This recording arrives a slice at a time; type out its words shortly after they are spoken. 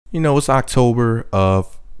You know, it's October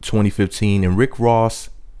of 2015, and Rick Ross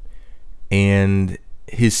and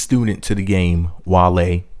his student to the game,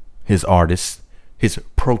 Wale, his artist, his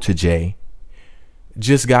protege,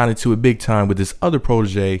 just got into it big time with this other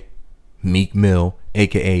protege, Meek Mill,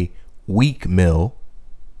 aka Weak Mill,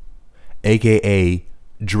 aka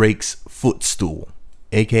Drake's footstool,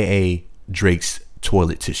 aka Drake's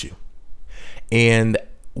toilet tissue. And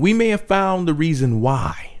we may have found the reason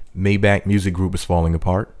why Maybach Music Group is falling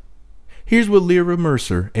apart. Here's what Lira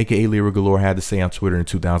Mercer, aka Lira Galore, had to say on Twitter in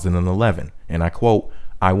 2011, and I quote,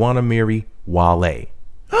 "I want to marry Wale."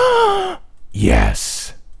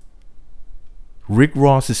 Yes. Rick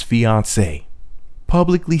Ross's fiance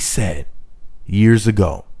publicly said years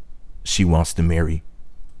ago she wants to marry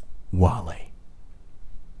Wale.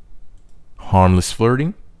 Harmless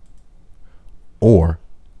flirting or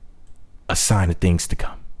a sign of things to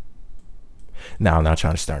come? Now, I'm not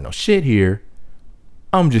trying to start no shit here.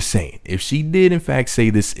 I'm just saying, if she did in fact say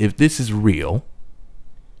this, if this is real,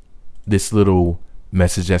 this little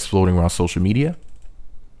message that's floating around social media,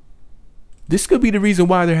 this could be the reason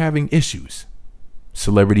why they're having issues.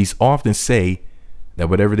 Celebrities often say that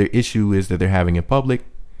whatever their issue is that they're having in public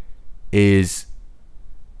is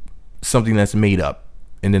something that's made up.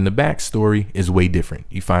 And then the backstory is way different.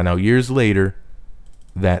 You find out years later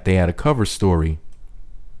that they had a cover story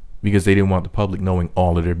because they didn't want the public knowing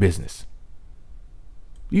all of their business.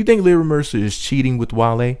 Do you think Lira Mercer is cheating with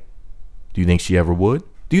Wale? Do you think she ever would?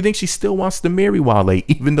 Do you think she still wants to marry Wale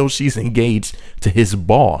even though she's engaged to his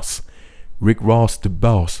boss, Rick Ross, the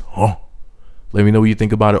boss? Huh? Let me know what you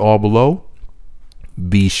think about it all below.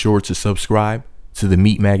 Be sure to subscribe to the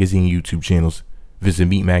Meat Magazine YouTube channels. Visit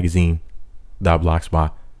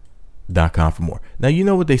meatmagazine.blogspot.com for more. Now, you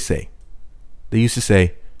know what they say. They used to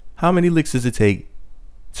say, how many licks does it take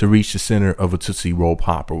to reach the center of a Tootsie Roll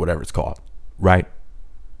Pop or whatever it's called, right?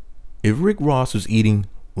 If Rick Ross was eating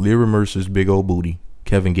Lira Mercer's big old booty,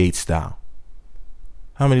 Kevin Gates style,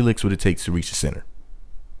 how many licks would it take to reach the center?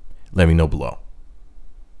 Let me know below.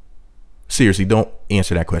 Seriously, don't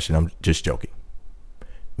answer that question. I'm just joking.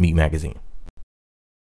 Meat Magazine.